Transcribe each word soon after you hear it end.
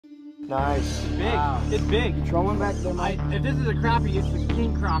Nice. It's big. Wow. It's big. You trolling back there, Mike? If this is a crappie, it's the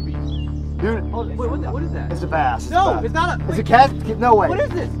king crappie. Dude, Oh, wait, what is that? it's a bass. It's No, a bass. it's not a. It's a wait, cat. No way. What is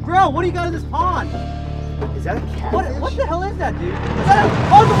this, bro? What do you got in this pond? Is that a catfish? What the hell is that, dude? Is that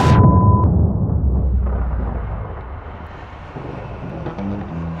a?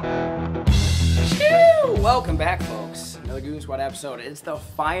 Oh, Welcome back, folks. Another Googan Squad episode. It's the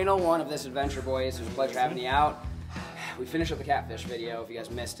final one of this adventure, boys. It was a pleasure having you out. We finished up the catfish video, if you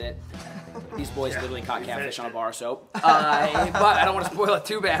guys missed it. These boys literally caught catfish on a bar of soap. But I don't want to spoil it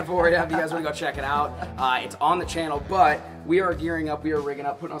too bad for you if you guys want to go check it out. It's on the channel, but we are gearing up, we are rigging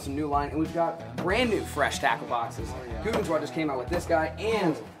up, putting on some new line, and we've got brand new fresh tackle boxes. Googan Store just came out with this guy,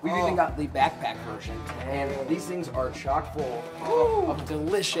 and we've even got the backpack version. And these things are chock full of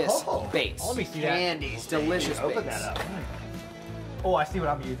delicious baits. let me see that. Candies, delicious baits. Open that up. Oh, I see what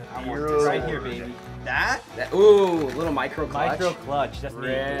I'm using. I want this right here, baby. That? Ooh, little micro clutch. Micro clutch. That's me.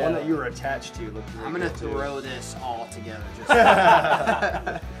 Yeah. The one that you were attached to looked really I'm gonna good, too. throw this all together,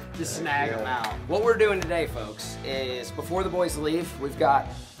 just snag them out. What we're doing today, folks, is before the boys leave, we've got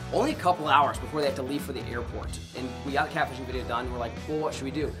only a couple hours before they have to leave for the airport. And we got the catfishing video done, and we're like, well, what should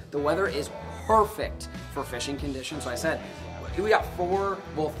we do? The weather is perfect for fishing conditions. So I said, we got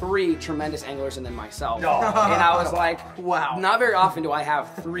three tremendous anglers and then myself. And I was like, wow. Not very often do I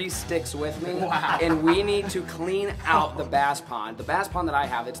have 3 sticks with me. Wow. And we need to clean out the bass pond. The bass pond that I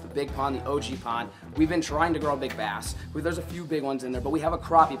have, it's the big pond, the OG pond. We've been trying to grow big bass. There's a few big ones in there, but we have a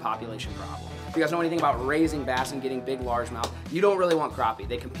crappie population problem. If you guys know anything about raising bass and getting big largemouth, you don't really want crappie.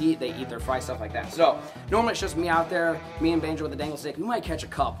 They compete, they eat, they fry, stuff like that. So normally it's just me out there, me and Banjo with the dangle stick. We might catch a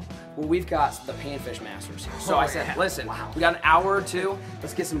couple. Well, we've got the panfish masters here. So I said, listen, we got an hour or two.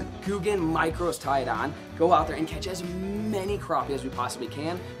 Let's get some Googan micros tied on. Go out there and catch as many crappie as we possibly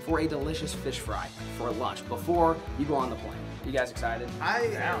can for a delicious fish fry for lunch before you go on the plane. You guys excited? I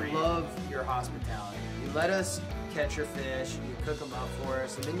love your hospitality. You let us catch your fish, you cook them up for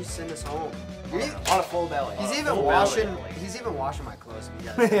us, and then you send us home. On a full belly. He's even washing my clothes. You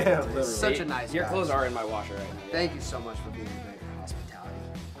guys. Yeah, literally. Such a nice Your guy. clothes are in my washer right now. Thank you so much for being a great hospitality.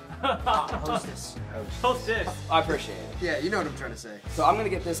 Hostess. Hostess. I appreciate it. Yeah, you know what I'm trying to say. So I'm gonna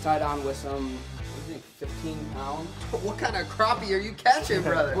get this tied on with some, what do you think, 15 pounds? What kind of crappie are you catching,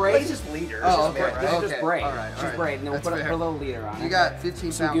 brother? Braid. It's just leaders. Oh, It's okay. just This is Okay. just braid. All right, Just braid, and then we'll That's put fair. a little leader on it. You got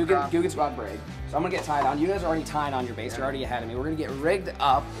 15 some pound crappie. Googan Squad braid. So I'm gonna get tied on. You guys are already tied on your baits. You're already ahead of me. We're gonna get rigged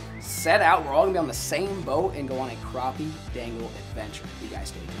up, set out. We're all gonna be on the same boat and go on a crappie dangle adventure. You guys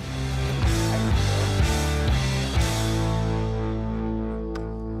stay tuned.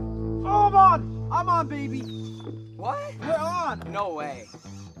 Oh, I'm on, baby. What? We're on. No way.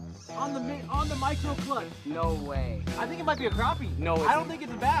 On the micro clutch. No way. I think it might be a crappie. No, it's I don't think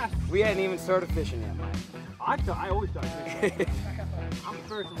it's a bass. We hadn't even started fishing yet, Mike. I always start fishing. I'm the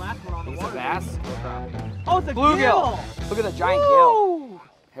first and last one on the It's a water. bass baby. or crappie? Oh, it's a Bluegill. gill. Look at the giant gill. Woo!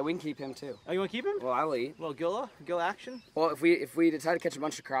 Hey, we can keep him too. Oh, you want to keep him? Well, I'll eat. Little gill action. Well, if we decide to catch a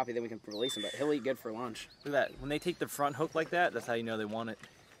bunch of crappie, then we can release him. But he'll eat good for lunch. Look at that. When they take the front hook like that, that's how you know they want it.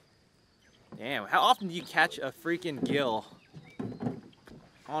 Damn, how often do you catch a freaking gill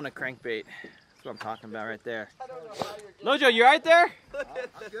on a crankbait? That's what I'm talking about right there. Lojo, you right there?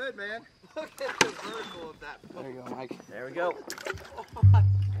 I'm good, man. Look at the vertical of that. There you go, Mike. There we go.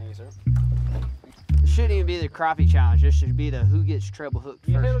 Thank you, sir. This shouldn't even be the crappie challenge. This should be the who gets treble hooked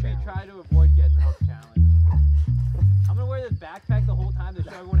You first would be challenge. trying to avoid getting the hook challenge. I'm gonna wear this backpack the whole time to show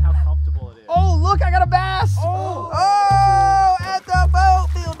everyone how comfortable it is. Oh, look, I got a bass. Oh, at the boat,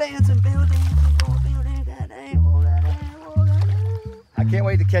 Bill dancing, Bill dancing, Bill dancing, goddamn, oh, goddamn, oh, goddamn. I can't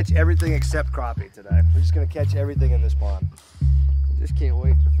wait to catch everything except crappie today. We're just gonna catch everything in this pond. Just can't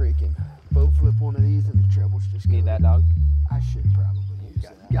wait to freaking boat flip one of these and the treble's just Need that, dog? I should probably use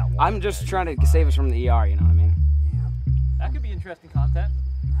that. You got one. I'm just trying to save us from the ER, you know what I mean? That could be interesting content.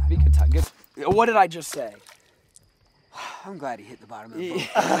 Be good time. Good. What did I just say? I'm glad he hit the bottom of the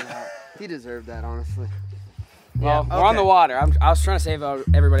boat. He deserved that, honestly. Well, we're on the water. I was trying to save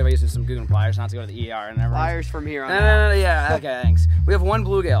everybody by using some Googan pliers, not to go to the ER and everything. Pliers from here on out. No, yeah, okay, thanks. We have one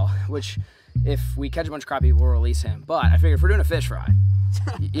bluegill, which if we catch a bunch of crappie, we'll release him. But I figure if we're doing a fish fry,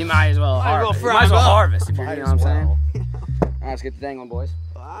 you might as well harvest. You might as well harvest if you're, you know what I'm saying? All right, let's get the dangling, boys.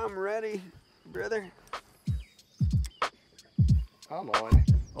 I'm ready, brother. Come on.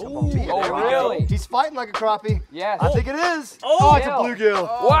 Oh, really? He's fighting like a crappie. Yes. I think it is. Oh, It's a bluegill.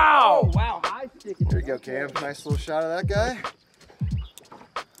 Wow. Wow, high sticking. There you go, Cam. Nice little shot of that guy.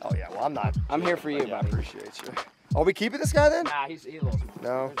 Oh yeah, well I'm here for you, yeah, I buddy. appreciate you. Are we keeping this guy then? Nah, he's a little small.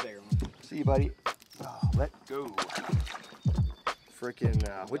 No. There's a bigger one. See you, buddy. Oh, let go.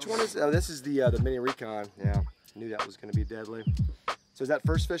 Freaking, which one is, oh, this is the mini recon. Yeah, knew that was gonna be deadly. So is that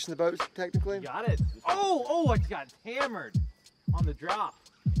first fish in the boat, technically? Got it. Oh, I got hammered on the drop.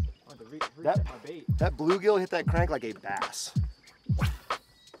 On the reset my bait. That bluegill hit that crank like a bass.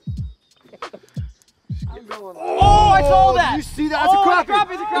 Oh, I saw that! You see that? That's a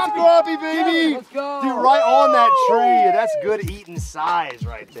crappie. It's a crappie. That's a crappie, baby. Let's go. Dude, right on that tree. That's good eating size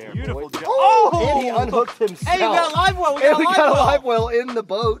right there. Beautiful boy. job. Oh! And he unhooked himself. Hey, we got a live well. We got a live well in the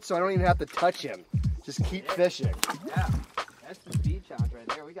boat, so I don't even have to touch him. Just keep fishing. Yeah, that's the speed challenge right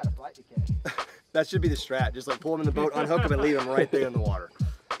there. We got a flight to catch. That should be the strat. Just like pull him in the boat, unhook him, and leave him right there in the water.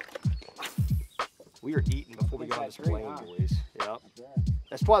 We are eating before we get on this plane, boys. Yep.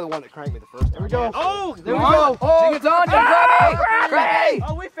 That's probably the one that cranked me the first time. There we go. Oh, there we Come go. on. Jiggin's on you, Krabby!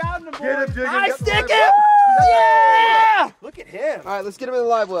 Oh, we found him, boys. Get him, Jiggin. I Get the stick live him. well. Yeah. Look at him. All right, let's get him in the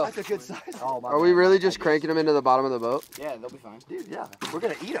live well. That's a good size. Oh, my Are we really just cranking him into the bottom of the boat? Yeah, they'll be fine. Dude, yeah. We're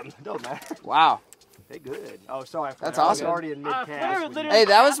going to eat them. Don't matter. Wow. They good. Oh, sorry. That's I was awesome. already in mid-cast. Hey,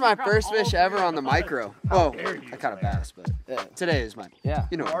 that was my first fish ever on the micro. Oh, I caught a bass, but today is mine. Yeah.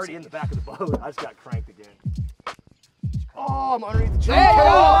 You know I'm what I'm already saying. in the back of the boat. I just got cranked again. Oh, I'm underneath the tree. There you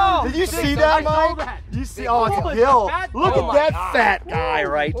go. Did you see that, I saw Mike? that. You see? Oh, it's Oh, a it's gill. a fat Look gill. at that fat guy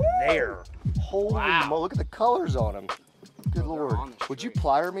right there. Holy moly! Look at the colors on him. Good lord. on the Would you street.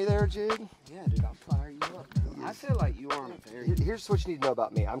 j me there, Jig? Yeah, dude, I'll fire you up. I feel like you are on a very. Here's what you need to know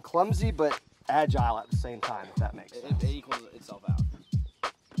about me. I'm clumsy but agile at the same time, if that makes sense. It equals itself out.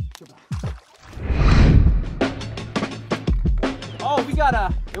 Oh, we got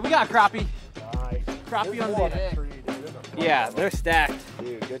a crappie. Nice. Crappie on There's one the that tree, dude. There's a Yeah, bunch they're of stacked. them.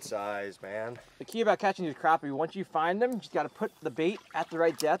 Dude, good size, man. The key about catching these crappie, once you find them, you just got to put the bait at the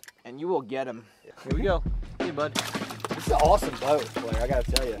right depth, and you will get them. Here we go. Hey, bud. It's an awesome boat, Blair. I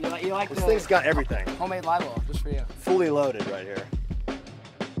gotta tell you. You like This the thing's got everything. homemade live well just for you. Fully loaded right here.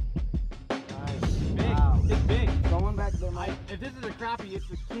 Big. Wow. It's big. Going back to their mic. If this is a crappie, it's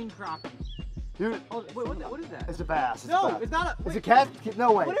the king crappie. Dude, Oh, wait, what is that? it's a bass. It's a No, bass. it's not a. It's Wait, a cat.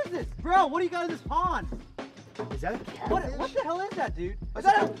 No way. what is this? Bro, what do you got in this pond? Is that a catfish? What the hell is that, dude? Is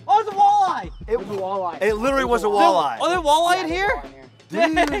that a, oh, it's a walleye! It was a walleye. It literally was a walleye. Oh, there's walleye in here?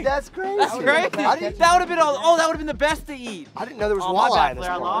 Dude, Dang. that's crazy. That's great. I didn't, That would have been all. Oh, that would have been the best to eat. I didn't know there was Oh, my walleye bad, in this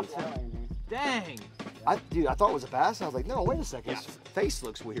Blair, I pond. lost it. Dang. Dude, I thought it was a bass. And I was like, no, wait a second. His face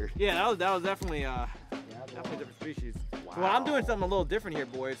looks weird. Yeah, that was definitely definitely a different species. Well, I'm doing something a little different here,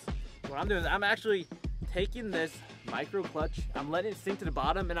 boys. What I'm doing is I'm actually taking this micro clutch, I'm letting it sink to the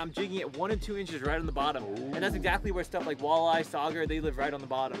bottom, and I'm jigging it 1 and 2 inches right on the bottom. Ooh. And that's exactly where stuff like walleye, sauger, they live right on the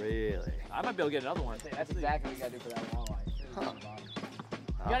bottom. Really? I might be able to get another one. That's exactly what you gotta do for that walleye. Huh.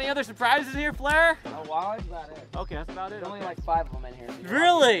 You got any other surprises in here, Flair? No, walleye's about it. Okay, that's about it. There's only Okay. like 5 of them in here. So you're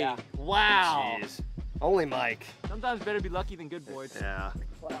Really? Yeah. Wow. Jeez. Only Mike. Sometimes better be lucky than good, boys. Yeah.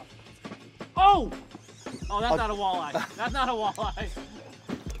 Oh! Oh, that's not a walleye. That's not a walleye.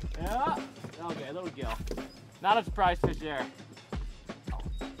 Yeah. Okay, a little gill. Not a surprise fish there.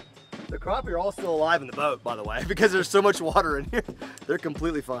 The crappie are all still alive in the boat, by the way, because there's so much water in here. They're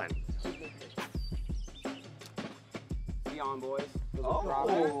completely fine. Be on, boys. Feels Oh. like a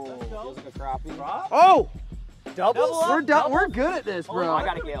crappie. Feels like a crappie. Oh! Double Doubles? up. We're good at this, bro. I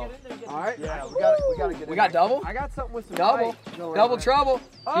gotta gill. All right. Yeah, we gotta get We in got there. double? I got something with some Double. bite going Double on. trouble.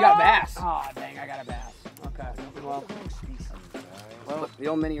 Oh. You got a bass. Oh, dang, I got a bass. Okay. Well, the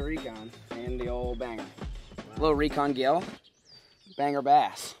old mini recon and the old banger. Little recon gill. Banger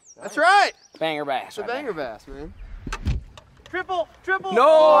bass. That's right. Banger bass. It's a right banger bass, man. Triple, triple. No!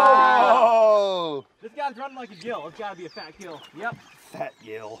 Oh! This guy's running like a gill. It's gotta be a fat gill. Yep. Fat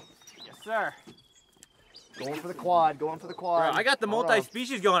gill. Yes, sir. Going for the quad, going for the quad. Bro, I got the Hold on.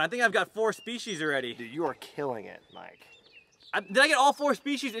 multi-species going. I think I've got 4 species already. Dude, you are killing it, Mike. Did I get all 4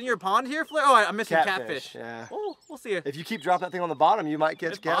 species in your pond here, Flair? Oh, I'm missing catfish. Yeah. Oh, we'll see it. If you keep dropping that thing on the bottom, you might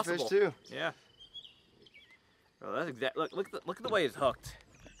catch It's catfish possible. too. Yeah. Bro, that's exact. Look at the way it's hooked.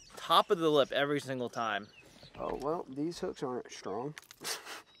 Top of the lip every single time. Oh, well, these hooks aren't strong.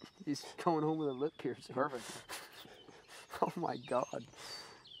 He's going home with a lip piercing. Perfect. Oh my God.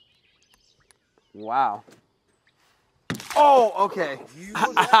 Wow. Oh, okay.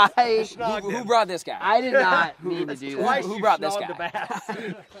 Who brought this guy? I did not mean to do that. Who brought this snogged guy?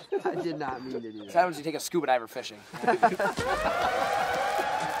 the bass. I did not mean to do So that. happens you take a scuba diver fishing.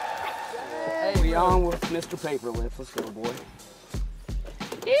 Hey, we on with Mr. Paperlift. Let's go, boy.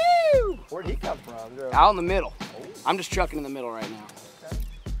 Ew! Where'd he come from? Drew? Out in the middle. I'm just chucking in the middle right now.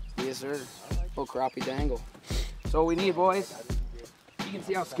 Yes, sir. Little crappie dangle. So what we need, boys, you can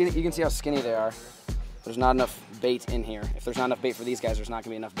see how skinny they are. There's not enough bait in here. If there's not enough bait for these guys, there's not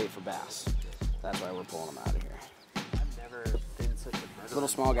gonna be enough bait for bass. That's why we're pulling them out of here. I've never been such a Little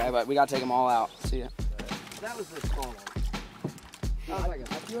small guy, but we gotta take them all out. See ya. That was the small one. feel like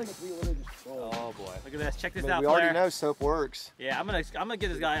if we literally just Oh boy. Look at this. Check this I mean, out, we already Flair. know soap works. Yeah, I'm gonna get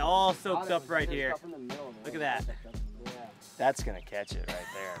this guy all soaked up right here. Look at that. That's gonna catch it right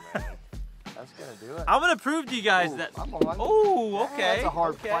there, man. That's gonna do it. I'm gonna prove to you guys that. I'm on. Oh, okay. That's a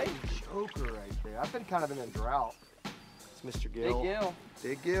hard okay. fighting choker right there. I've been kind of in a drought. It's Mr. Gill. Big Gill.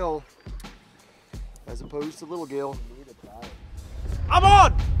 Big Gill. As opposed to little Gill. I'm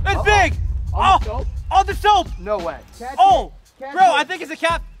on. It's big. On the soap? On the soap. No way. Oh, bro, I think it's a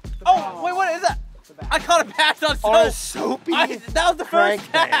cap. Oh, wait, what is that? I caught a bass on soap. On a soapy That was the first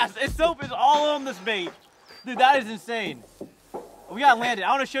crankbait. cast. And soap is all on this bait. Dude, that is insane. We gotta land it. I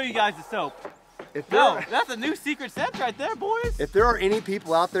want to show you guys the soap. No, that's a new secret sense right there, boys. If there are any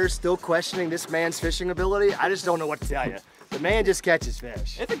people out there still questioning this man's fishing ability, I just don't know what to tell you. The man just catches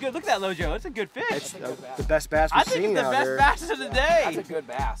fish. It's a good, look at that, Lojo. It's a good fish. It's the best bass we've I think seen it's the out best there. bass of the day. That's a good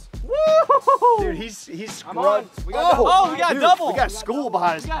bass. Woo! Dude, he's I'm on. We got Oh, we got dude, double. We got school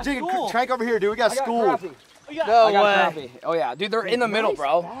behind us. We got Jiggin, school. crank over here, dude. We got school. We got, I got crappie. Oh yeah, dude, they're in the middle,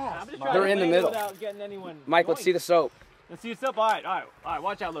 bro. I'm just trying They're to in the land it middle. without getting anyone Mike, let's see the soap. Let's see the soap. All right.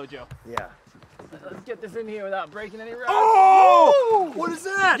 Watch out, Lojo. Yeah. Let's get this in here without breaking any rods. Oh! What is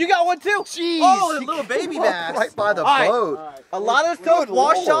that? You got one too? Jeez. Oh, a little baby bass. Right by the All right. boat. A lot of the soap Good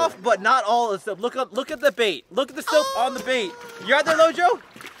washed Lord. off, but not all of the soap. Look at the bait. Look at the soap on the bait. You out there, Lojo?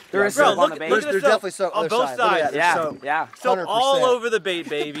 There is Bro, soap on look, the bait. look at the There's soap definitely soap on other both side. Look at sides. that. Yeah, Soap. yeah. Soap 100%. all over the bait,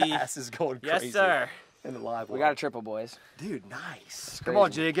 baby. Bass is going crazy. Yes, sir. In the live We well. got a triple, boys. Dude, nice. Come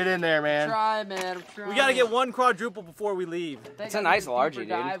on, Jay, get in there, man. Try, man. I'm trying. We gotta get one quadruple before we leave. It's a nice largie,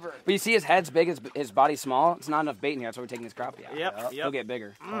 dude. But you see his head's big, his body's small. It's not enough bait in here. That's why we're taking his crappie out. Yep. He'll get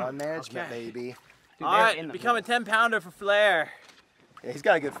bigger. On management, baby. Dude, All they're right, in the become a 10-pounder for Flair. Yeah, he's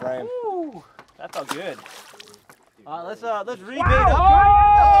got a good frame. Woo, that felt good. Let's rebait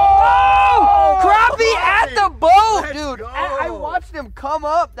Oh! Crappie at the boat, Let's dude. go. I watched him come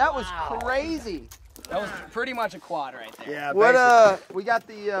up. That was crazy. That was pretty much a quad right there. Yeah, What we got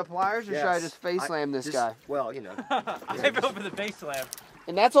the pliers, or should I Yes. just face slam this Just- guy? Well, you know. I go for the base slam.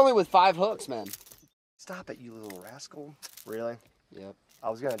 And that's only with 5 hooks, man. Stop it, you little rascal. Really? Yep. I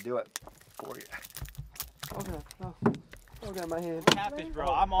was gonna do it for you. Okay. Oh. Okay, my hand. Catfish, bro.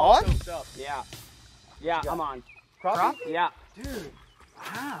 I'm all On? soaked up. Yeah. Yeah, I'm on. Crappie? Yeah. Dude.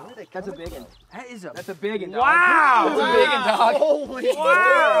 Wow. Where are they That's a coming big one. from? That's a big one, dog. Wow. That's a big one, dog. Holy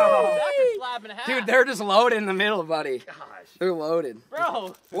Wow. That's a slap and a half. Dude, they're just loaded in the middle, buddy. gosh. They're loaded.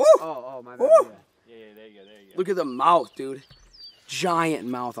 Bro. Woo! Oh, my Woo! Yeah, there you go. Look at the mouth, dude. Giant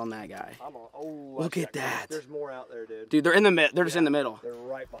mouth on that guy. I'm on. Oh, Look at that. There's more out there, dude. Dude, they're in the mid. They're just in the middle. They're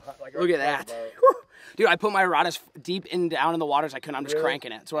right behind. Like, Look right at behind that. the boat. Woo. Dude, I put my rod as deep in down in the water as I couldn't. I'm just Really?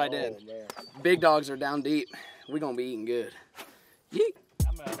 cranking it. That's what I did. Oh, man. Big dogs are down deep. We gonna be eating good. Yeet.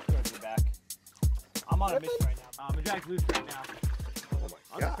 I'm gonna throw it to the back. I'm on a mission right now. I'm a drag loose right now. Oh my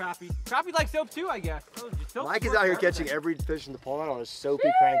On the God. crappie. Crappie like soap too, I guess. Soap Mike is works out here for catching everything. every fish in the pond on a soapy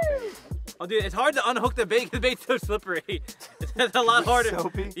crankbait. Oh, dude, it's hard to unhook the bait because the bait's so slippery. It's a lot harder.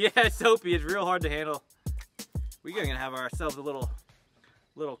 Soapy? Yeah, it's soapy. It's real hard to handle. We're gonna have ourselves a little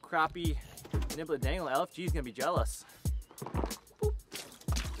crappie nibble and dangle. LFG's gonna be jealous.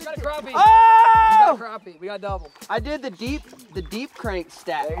 We got a crappie. Oh! We got a crappie. We got double. I did the deep crank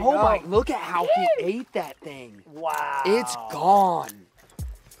stack. There you Oh go. my! Look at how he ate that thing. Wow. It's gone.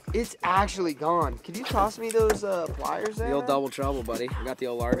 It's actually gone. Can you toss me those pliers there? The old double trouble, buddy. We got the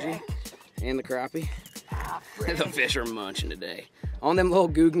old largie and the crappie. The fish are munching today. On them little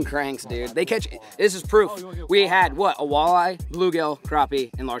Googan cranks, dude. They catch, this is proof. We had, what, a walleye, bluegill,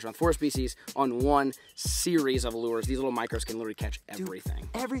 crappie, and largemouth. 4 species on one series of lures. These little micros can literally catch everything.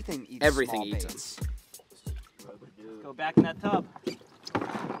 Everything eats Everything small eats baits. Go back in that tub.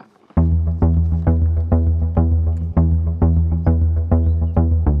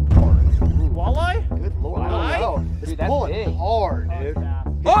 Walleye? Good Lord. Walleye? Oh, it's Dude, that's pulling big. hard, dude.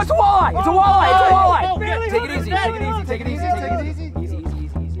 Oh, it's a walleye! It's a walleye! It's a walleye! Barely Take hooked it easy, his take it net. easy, take it easy, Take take it it easy. easy. Easy, easy,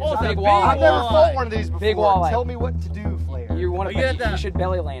 easy, easy. Oh, It's it's a a big big walleye. I've never walleye. fought one of these before. Big walleye. Tell me what to do, Flair. You want Oh, you got to? that. You should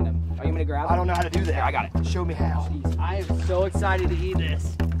belly land him. Are you gonna grab him? I don't know how to do that. Here, I got it. Show me how. I am so excited to eat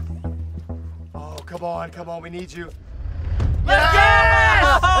this. Oh, come on, we need you. Let's Yes!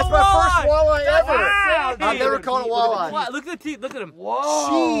 go! That's my first walleye That's ever. insane. I've never caught a walleye. Wow, look at the teeth, look at them.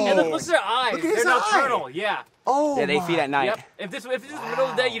 Whoa. And look at their eyes. Look at his They're eye. nocturnal, yeah. Oh, Yeah, they feed at night. Yep. If this was the middle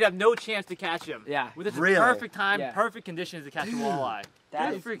of the day, you'd have no chance to catch him. Yeah. With this Really? perfect time, Yeah. perfect conditions to catch a walleye.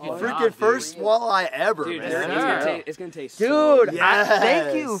 That Good is freaking Freaking job, first dude. walleye ever, Dude, man. it's gonna taste Dude, so good.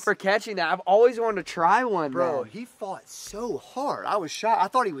 thank you Yes. for catching that. I've always wanted to try one, Bro, man. he fought so hard. I was shocked. I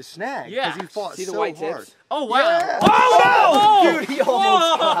thought he was snagged because Yeah. he fought See the so white hard. tips? Oh, wow. Yeah. Oh, Dude, he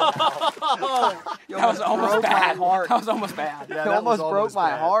almost That was almost broke my bad. heart. That was almost bad. Yeah, It that was almost broke my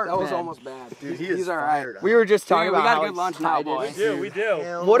bad. heart. That was man. almost bad. Dude, he is He's all right. fired up. We were just talking we about got how a good lunch now, excited- boys. we do.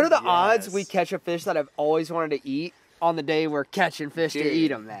 Hell What are the yes. odds we catch a fish that I've always wanted to eat on the day we're catching fish to Dude. eat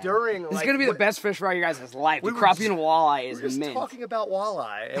them, man? During This is like, gonna be the what- best fish for your guys' life. We The were crappie just- and walleye We is were just mint. talking about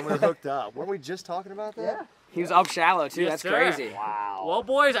walleye and we're hooked up. Weren't we just talking about that? Yeah. He was up shallow too. Yes, That's sir. crazy. Wow. Well,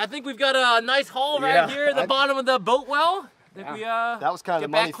 boys, I think we've got a nice haul right Yeah. here at the bottom of the boat well. I think we That was kind of get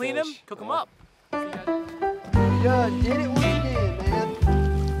the back, money clean fish. them, cook them Yeah. up. Yeah, did it once again, man.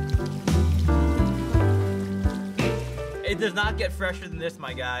 It does not get fresher than this,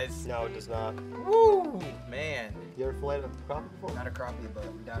 my guys. No, it does not. Woo, man. You ever filleted a crappie before? Not a crappie, but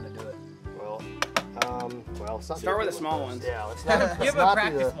I'm down to do it. Well, it's not Start with the big small ones. ones. Yeah, let's not. Give let's him a not do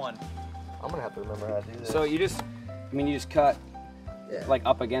practice the- one. I'm gonna have to remember how to do this. So you just cut Yeah. like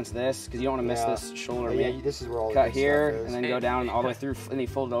up against this because you don't want to miss Yeah. this shoulder. Oh, yeah, meat. this is where all the Cut good here stuff is. and then go down all the way through, and then you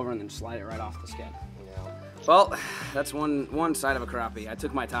fold it over and then slide it right off the skin. Yeah. Well, that's one side of a crappie. I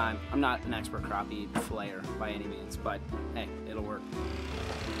took my time. I'm not an expert crappie flayer by any means, but hey, it'll work.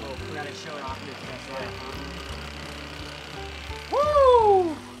 We gotta show it off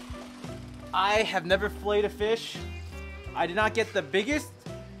Woo! I have never filleted a fish. I did not get the biggest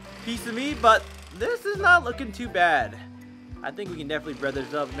piece of meat, but this is not looking too bad. I think we can definitely bread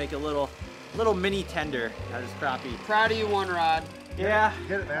this up and make a little mini tender out of this crappie. Proud of you, One Rod. Yeah,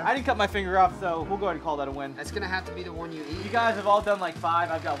 Get it, man. I didn't cut my finger off, so we'll go ahead and call that a win. That's gonna have to be the one you You eat. guys have all done like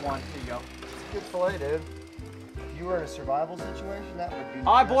 5, I've got 1. Here you go. Good fillet, dude. If you were in a survival situation, that would be.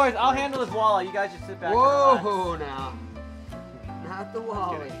 All right, boys, I'll handle this walleye. You guys just sit back. and Whoa, now. Not the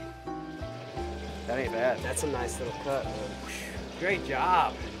wally. That ain't bad. That's a nice little cut, man. relax. Great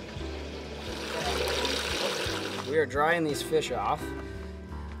job. We are drying these fish off.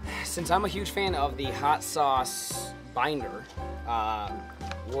 Since I'm a huge fan of the hot sauce binder,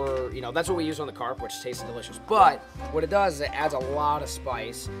 that's what we use on the carp, which tastes delicious. But what it does is it adds a lot of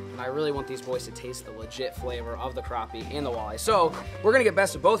spice, and I really want these boys to taste the legit flavor of the crappie and the walleye. So we're gonna get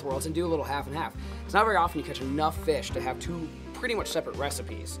best of both worlds and do a little half and half. It's not very often you catch enough fish to have two pretty much separate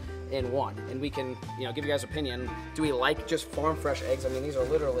recipes in one, and we can, give you guys opinion. Do we like just farm fresh eggs? I mean, these are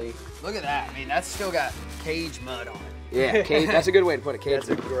literally. Look at that. I mean, that's still got cage mud on it. Yeah, that's a good way to put it. Cage, That's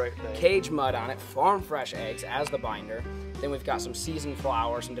a great thing. cage mud on it, farm fresh eggs as the binder. Then we've got some seasoned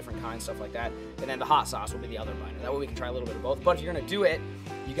flour, some different kinds, stuff like that. And then the hot sauce will be the other binder. That way we can try a little bit of both. But if you're gonna do it,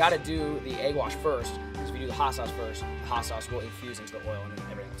 you gotta do the egg wash first. Because if you do the hot sauce first, the hot sauce will infuse into the oil and then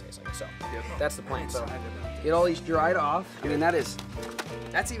everything will taste like it. So that's the plan. So get all these dried off. I mean, that's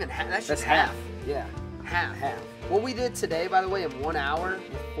Even half. That's that's just half. Yeah, Half. half. What we did today, by the way, in 1 hour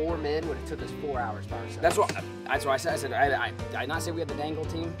with 4 men would have took us 4 hours by ourselves. That's what I said. Did I not say we had the dangle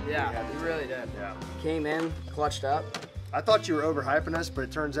team? Yeah, we really did. Yeah. Came in, clutched up. I thought you were overhyping us, but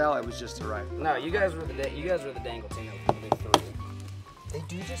it turns out it was just the right. No, you guys were the dangle team of the big three. They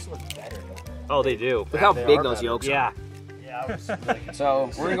do just look better, don't they? Oh, they do. Look how They big are those better. yolks are. Yeah. Yeah, I was like, So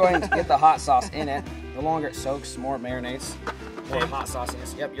we're gonna go ahead and get the hot sauce in it. The longer it soaks, the more it marinates. More hot sauce in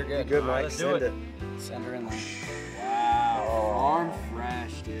it. Yep, you're good. good, All right, Mike. let's do Send it. it. Send her in there. Wow. Farm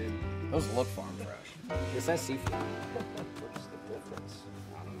fresh, dude. Those look farm fresh. It says seafood. What's the difference?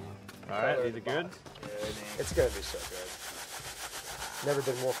 I don't know. All right, these are good. It's gonna be so good. Never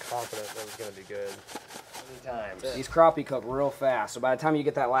been more confident that it was gonna be good. Anytime. These crappie cook real fast. So by the time you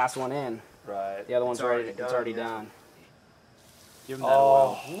get that last one in, Right. the other one's already done, it's already yeah. done. Give them that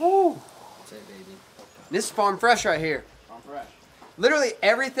oil. Woo! That's it, baby. This is farm fresh right here. Farm fresh. Literally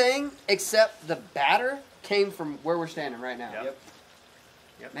everything except the batter came from where we're standing right now.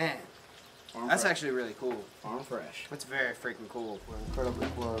 Yep. Man, Farm that's fresh. actually really cool. Farm fresh. That's very freaking cool. We're incredibly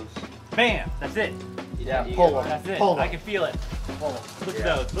close. Bam! That's it. Yeah, you pull get them. That's it. Pull I them. can feel it. Pull them. Look Yeah.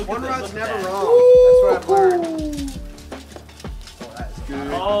 at those. Look One at rod's this. Look at never that. wrong. That's what I've learned. Oh, that is good.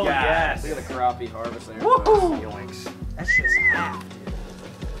 Oh, Yeah. yes. Look at the crappie harvest there. Woohoo! Yoinks. That's just half.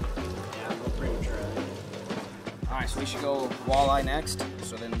 Yeah, we'll pretty try. All right, so we should go walleye next.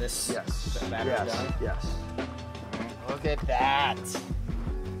 So then this Yes. batter's Yes. done. Yes. Look at that.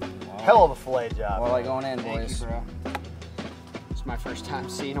 Hell of a fillet job. Walleye going in, Thank boys. you, bro. It's my first time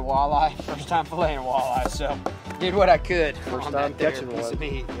seeing a walleye, first time filleting a walleye, so did what I could. First on time that there catching piece one. of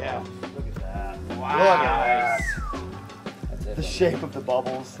meat. Yeah. Look at that. Wow. Look at that. That's it. The shape of the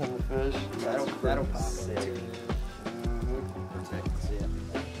bubbles and the fish. That'll pop sick. it too.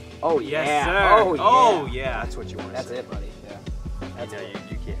 Oh Yes, yeah. sir. Oh yeah. Oh, yeah. That's what you want. That's it, buddy. Yeah. That's it.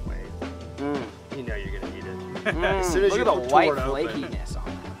 You can't wait. Mm. You know you're gonna eat it. As soon as Look you at the tore white it open. flakiness on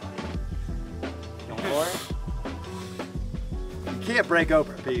it. Going for it? You can't break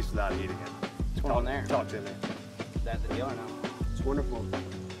open a piece without eating it. What's going on there? Talk to me. Is that the deal or no? It's wonderful.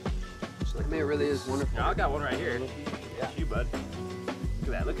 I mean, it really is wonderful. I got one right here. Yeah. You, bud. Look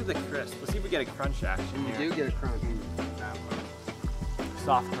at that. Look at the crisp. Let's see if we get a crunch action You here. do get a crunch.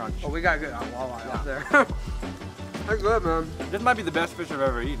 Soft crunch. Oh, we got good walleye out there. They're good, man. This might be the best fish I've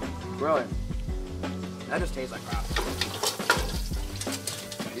ever eaten. Really? That just tastes like crap.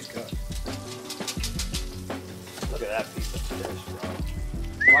 He's good. Look at that piece of fish,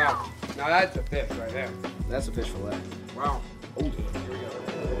 bro. Wow. Now that's a fish right there. That's a fish fillet. Wow. Oh, here we go.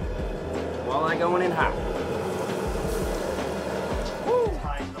 Walleye going in hot.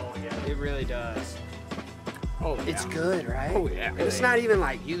 It really does. Oh, it's good, right? Oh, yeah. And it's not even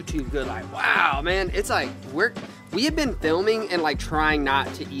like YouTube good, like, wow, man. It's like, we have been filming and like trying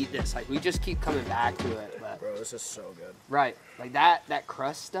not to eat this. Like, we just keep coming back to it. But, Bro, this is so good. right. Like that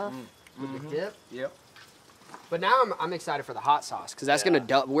crust stuff with the dip. Yep. But now I'm excited for the hot sauce because that's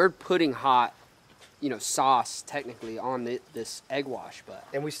gonna we're putting hot, sauce technically on this egg wash, but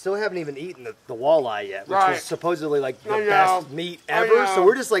And we still haven't even eaten the walleye yet, which Right. was supposedly like the I know. best meat I ever. know. So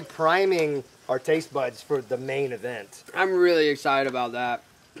we're just like priming our taste buds for the main event. I'm really excited about that.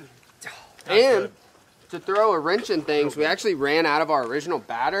 And to throw a wrench in things, we actually ran out of our original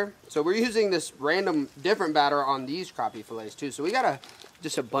batter, so we're using this random different batter on these crappie fillets too. So we got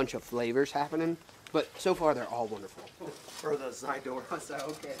just a bunch of flavors happening, but so far they're all wonderful. For the side door.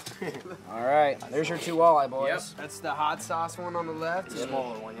 Okay. All right. There's your 2 walleye, boys. Yep, that's the hot sauce one on the left. The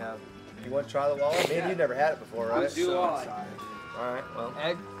smaller one, yeah. You want to try the walleye? Maybe you've never had it before, right? Let's do walleye. All right, well.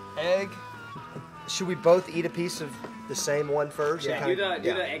 Egg. Should we both eat a piece of the same one first? Yeah. Do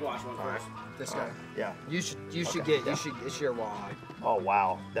the egg wash one first. This guy. Yeah. You should it's your walleye. Oh,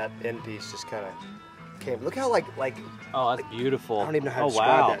 wow. That end piece just kind of came. Look how like Oh, that's beautiful. I don't even know how to Oh, describe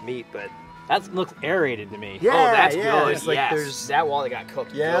wow. that meat, but That looks aerated to me. yeah, Oh, that's yeah, good. It's like yes. there's That walleye got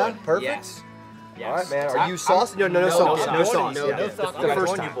cooked. Yeah? Good. Perfect? Yes. All right, man. So Are you sauce? No sauce. sauce. No sauce. No yeah. sauce. The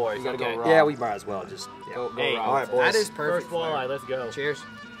first time. boys. You gotta go Okay. raw. Yeah, we might as well just. Yeah. Go Hey, raw. all right, boys. That is perfect. First walleye, let's go. Cheers.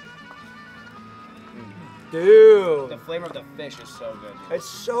 Dude, The flavor of the fish is so good. Dude. it's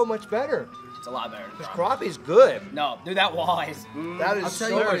so much better. It's a lot better. This crappie's good. No, dude, that walleye is. That is I'll tell so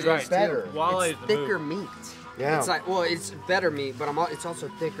you what much it is, better. Walleye It's is the thicker move. meat. Yeah. It's like, well, it's better meat, but it's also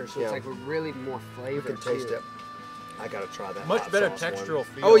thicker, so Yeah. it's like really more You flavor. can taste too. it. I gotta try that. Much hot better sauce one. textural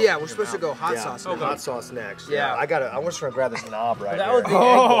feel. Oh yeah, we're in supposed to your go hot Yeah. sauce. Oh, now. hot sauce next. Yeah. I gotta. I'm just gonna grab this knob right That here. was the egg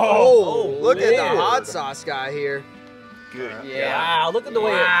Oh, look at the man. hot sauce guy here. Good. Yeah. Wow, look at the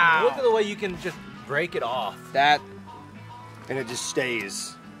way Wow. look at the way you can just break it off. That. And it just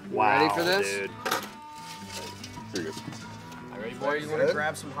stays. You Wow, ready for this? dude. Ready Boy, you want to Good.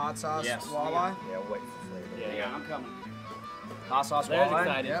 grab some hot sauce Yes. walleye? Yeah, wait for flavor. Yeah, I'm coming. Hot sauce There's walleye.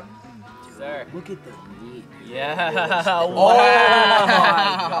 excited. Yep. Sir. Look at the meat. Yeah. Oh Wow.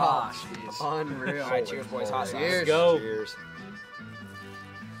 my gosh. Unreal. All right, cheers, boys. Hot sauce. Cheers. Go. Cheers.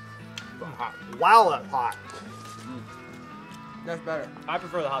 Wow, that's hot. That's better. I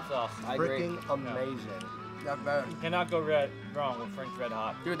prefer the hot sauce. I agree. Freaking amazing. That's better. Cannot go wrong with French red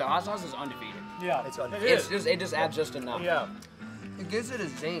hot. Dude, the hot sauce is undefeated. Yeah, It's un- It just adds just enough. Yeah. It gives it a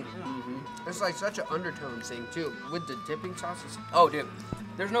zing. It's like such an undertone zing too. With the dipping sauces. Oh, dude,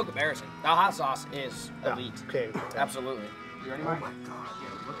 there's no comparison. The hot sauce is Yeah, elite. king. Absolutely. You ready, Oh Mike? my god,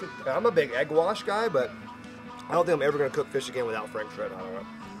 yeah, look at Yeah, I'm a big egg wash guy, but I don't think I'm ever gonna cook fish again without French red hot.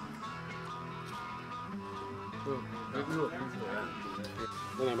 What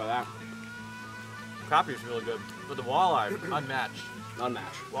do you think about that? Crappie's really good, but the walleye unmatched.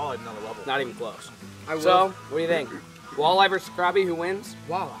 Unmatched. Walleye another level. Not even close. I will. So, what do you think? Walleye versus crappie, who wins?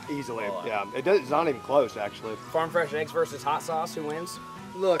 Walleye. Easily. Yeah, it's not even close actually. Farm fresh eggs versus hot sauce, who wins?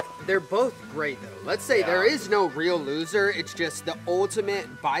 Look, they're both great though. Let's say there is no real loser. It's just the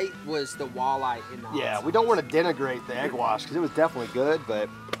ultimate bite was the walleye in the hot Yeah, sauce. we don't want to denigrate the egg wash because it was definitely good, but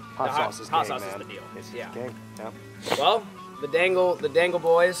hot The sauce is hot king, sauce is man. the deal. It's Yeah. king. Yeah. Well, the Dangle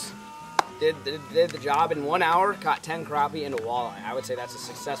boys did the job in 1 hour, caught 10 crappie and a walleye. I would say that's a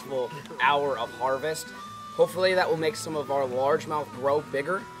successful hour of harvest. Hopefully that will make some of our largemouth grow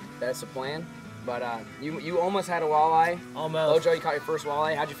bigger. That's the plan. But you almost had a walleye. Almost. Lojo, you caught your first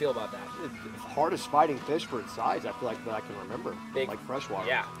walleye. How'd you feel about that? Hardest fighting fish for its size, I feel like that I can remember. Big. Like freshwater.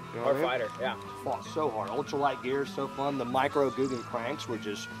 Yeah, You know hard what I mean? fighter. Yeah. Fought so hard. Ultralight gear is so fun. The micro Googan cranks were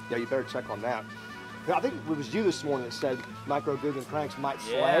just, yeah, you better check on that. I think it was you this morning that said micro Googan cranks might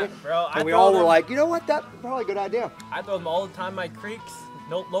slay. Yeah, bro. And we all were like, you know what? That's probably a good idea. I throw them all the time in my creeks.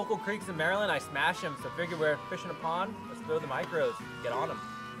 No, local creeks in Maryland, I smash them. So figure we're fishing a pond. Let's throw the micros. Get on them.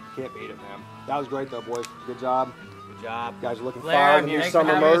 Can't beat it, man. That was great though, boys. Good job. Good job. You guys are looking Flair, fire. New thanks for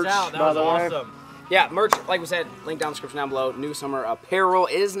summer having us merch. out. That by was the way. awesome. Yeah, merch, like we said, link down in the description down below. New summer apparel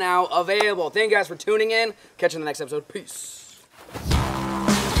is now available. Thank you guys for tuning in. Catch you in the next episode. Peace.